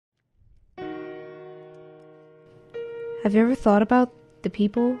Have you ever thought about the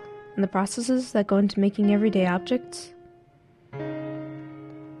people and the processes that go into making everyday objects?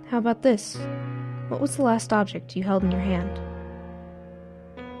 How about this? What was the last object you held in your hand?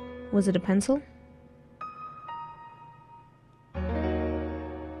 Was it a pencil?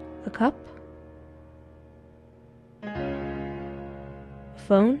 A cup? A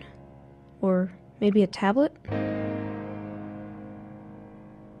phone? Or maybe a tablet?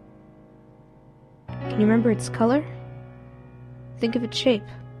 Can you remember its color? Think of its shape.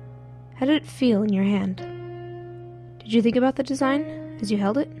 How did it feel in your hand? Did you think about the design as you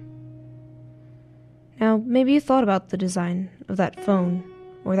held it? Now, maybe you thought about the design of that phone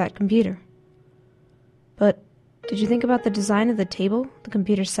or that computer. But did you think about the design of the table the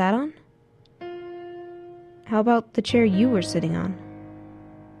computer sat on? How about the chair you were sitting on?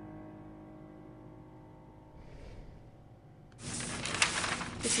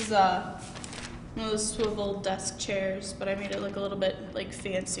 This is one of those swivel desk chairs, but I made it look a little bit like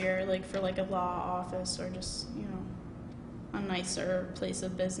fancier, like for like a law office or just, you know, a nicer place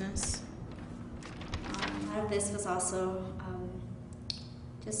of business. A lot of this was also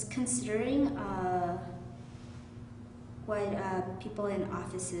just considering what people in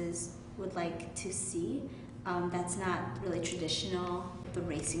offices would like to see. That's not really traditional. The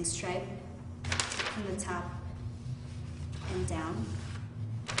racing stripe from the top and down.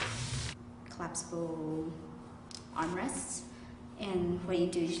 Collapsible armrests, and what you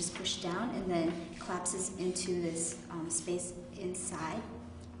do is just push down and then collapses into this space inside,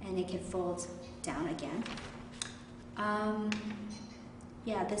 and it can fold down again.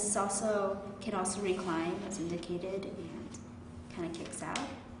 Yeah, this is can also recline as indicated and kind of kicks out.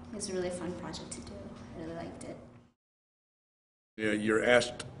 It was a really fun project to do. I really liked it. Yeah, you're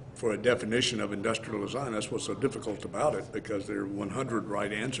asked for a definition of industrial design. That's what's so difficult about it, because there are 100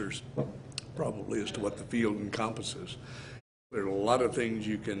 right answers probably as to what the field encompasses. There are a lot of things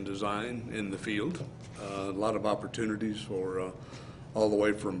you can design in the field, a lot of opportunities for all the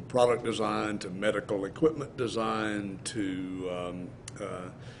way from product design to medical equipment design to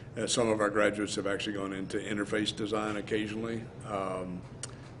some of our graduates have actually gone into interface design occasionally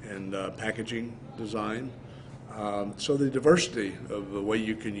and packaging design. So the diversity of the way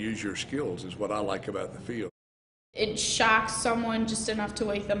you can use your skills is what I like about the field. It shocks someone just enough to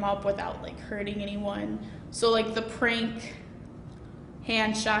wake them up without like hurting anyone. So like the prank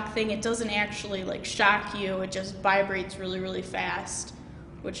hand shock thing, it doesn't actually like shock you, it just vibrates really, really fast,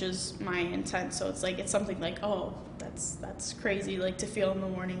 which is my intent. So it's like, it's something like, oh, that's crazy, like to feel in the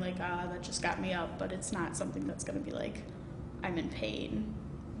morning, like, that just got me up, but it's not something that's gonna be like, I'm in pain,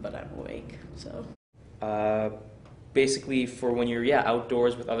 but I'm awake, so. Basically for when you're,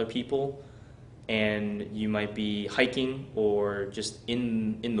 outdoors with other people, and you might be hiking or just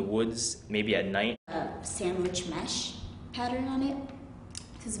in the woods, maybe at night. A sandwich mesh pattern on it.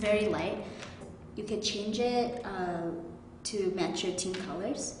 It's very light. You could change it to match your team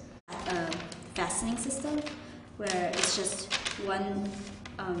colors. A fastening system where it's just one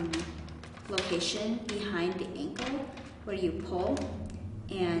location behind the ankle where you pull,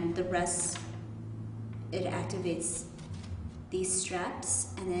 and the rest, it activates these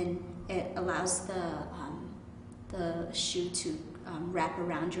straps, and then it allows the shoe to wrap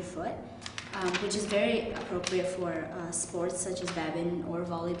around your foot, which is very appropriate for sports such as badminton or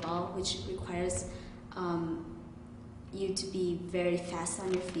volleyball, which requires you to be very fast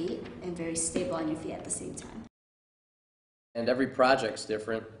on your feet and very stable on your feet at the same time. And every project's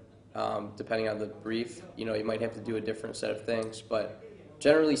different, depending on the brief. You know, you might have to do a different set of things, but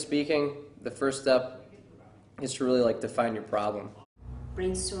generally speaking, the first step is to really define your problem.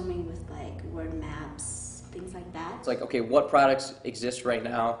 Brainstorming with word maps, things like that. It's like, okay, what products exist right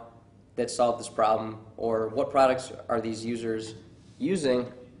now that solve this problem, or what products are these users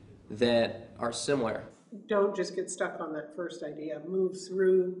using that are similar? Don't just get stuck on that first idea. Move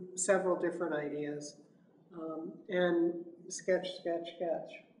through several different ideas and sketch.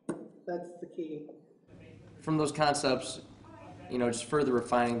 That's the key. From those concepts, just further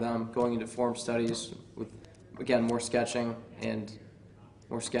refining them, going into form studies with, again, more sketching,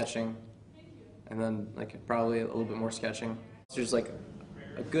 and then probably a little bit more sketching. So there's a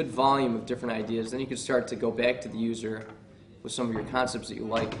good volume of different ideas. Then you can start to go back to the user with some of your concepts that you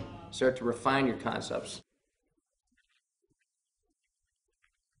like, start to refine your concepts.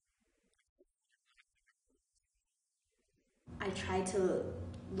 I try to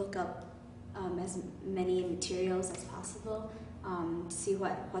look up as many materials as possible, see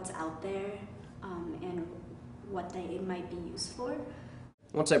what's out there and what they might be used for.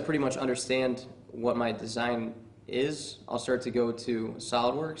 Once I pretty much understand what my design is, I'll start to go to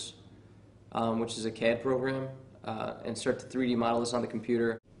SolidWorks, which is a CAD program. and start to 3D model this on the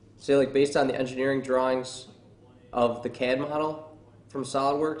computer. Say like based on the engineering drawings of the CAD model from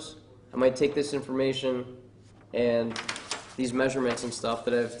SolidWorks, I might take this information and these measurements and stuff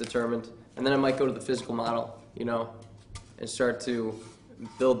that I've determined, and then I might go to the physical model, you know, and start to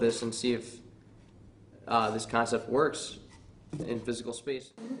build this and see if this concept works in physical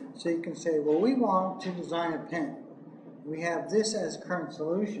space. So you can say, well, we want to design a pen. We have this as current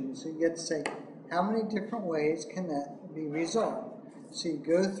solution, so you get to say, how many different ways can that be resolved? So you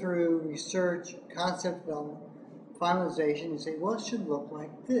go through research, concept development, finalization, and say, well, it should look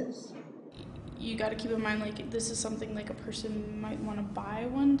like this. You got to keep in mind, like, this is something like a person might want to buy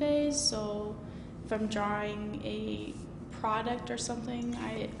one day, so if I'm drawing a product or something,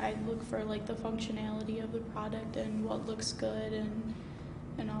 I look for like the functionality of the product and what looks good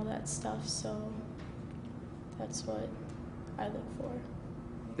and all that stuff, so that's what I look for.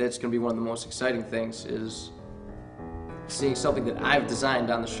 That's going to be one of the most exciting things, is seeing something that I've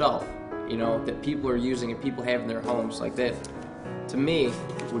designed on the shelf, you know, that people are using and people have in their homes. Like that, to me,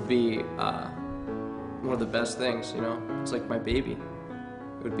 would be one of the best things, you know. It's like my baby.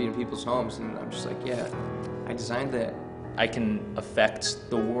 It would be in people's homes, and I'm just like, yeah, I designed that. I can affect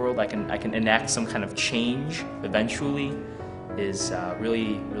the world, I can enact some kind of change eventually, is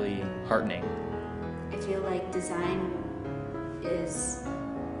really, really heartening. I feel like design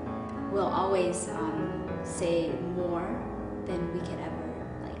will always say more than we could ever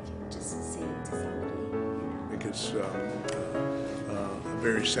like just say to somebody, you know. I think it's a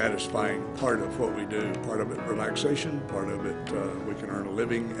very satisfying part of what we do. Part of it relaxation, part of it we can earn a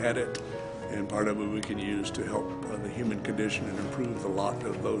living at it, and part of it we can use to help the human condition and improve the lot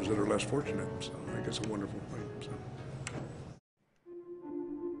of those that are less fortunate. So I think it's a wonderful thing. So.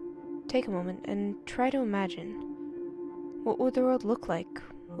 Take a moment and try to imagine. What would the world look like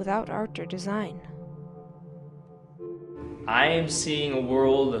without art or design? I am seeing a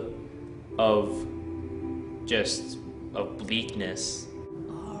world of just bleakness.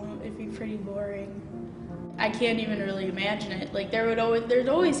 It'd be pretty boring. I can't even really imagine it. Like there'd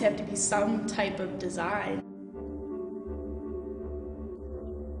always have to be some type of design.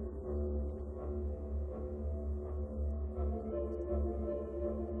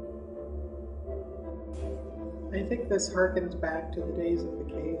 I think this harkens back to the days of the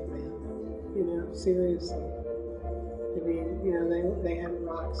caveman, you know, seriously. I mean, you know, they had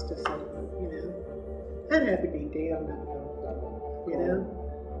rocks to sit on, you know. That had to be damn uncomfortable, you know?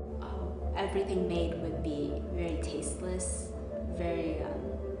 Everything made would be very tasteless, very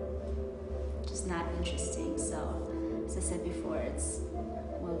just not interesting. So, as I said before,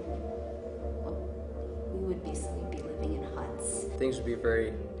 we would basically be living in huts. Things would be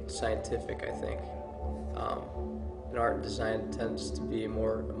very scientific, I think. And art and design tends to be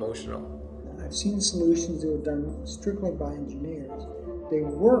more emotional. I've seen solutions that were done strictly by engineers. They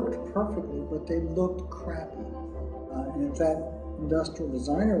worked perfectly, but they looked crappy. And if that industrial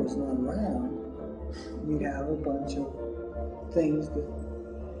designer was not around, you'd have a bunch of things that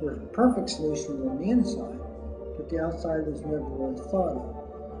were perfect solutions on the inside, but the outside was never really thought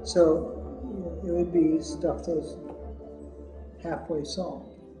of. So it would be stuff that was halfway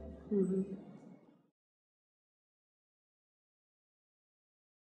solved. Mm-hmm.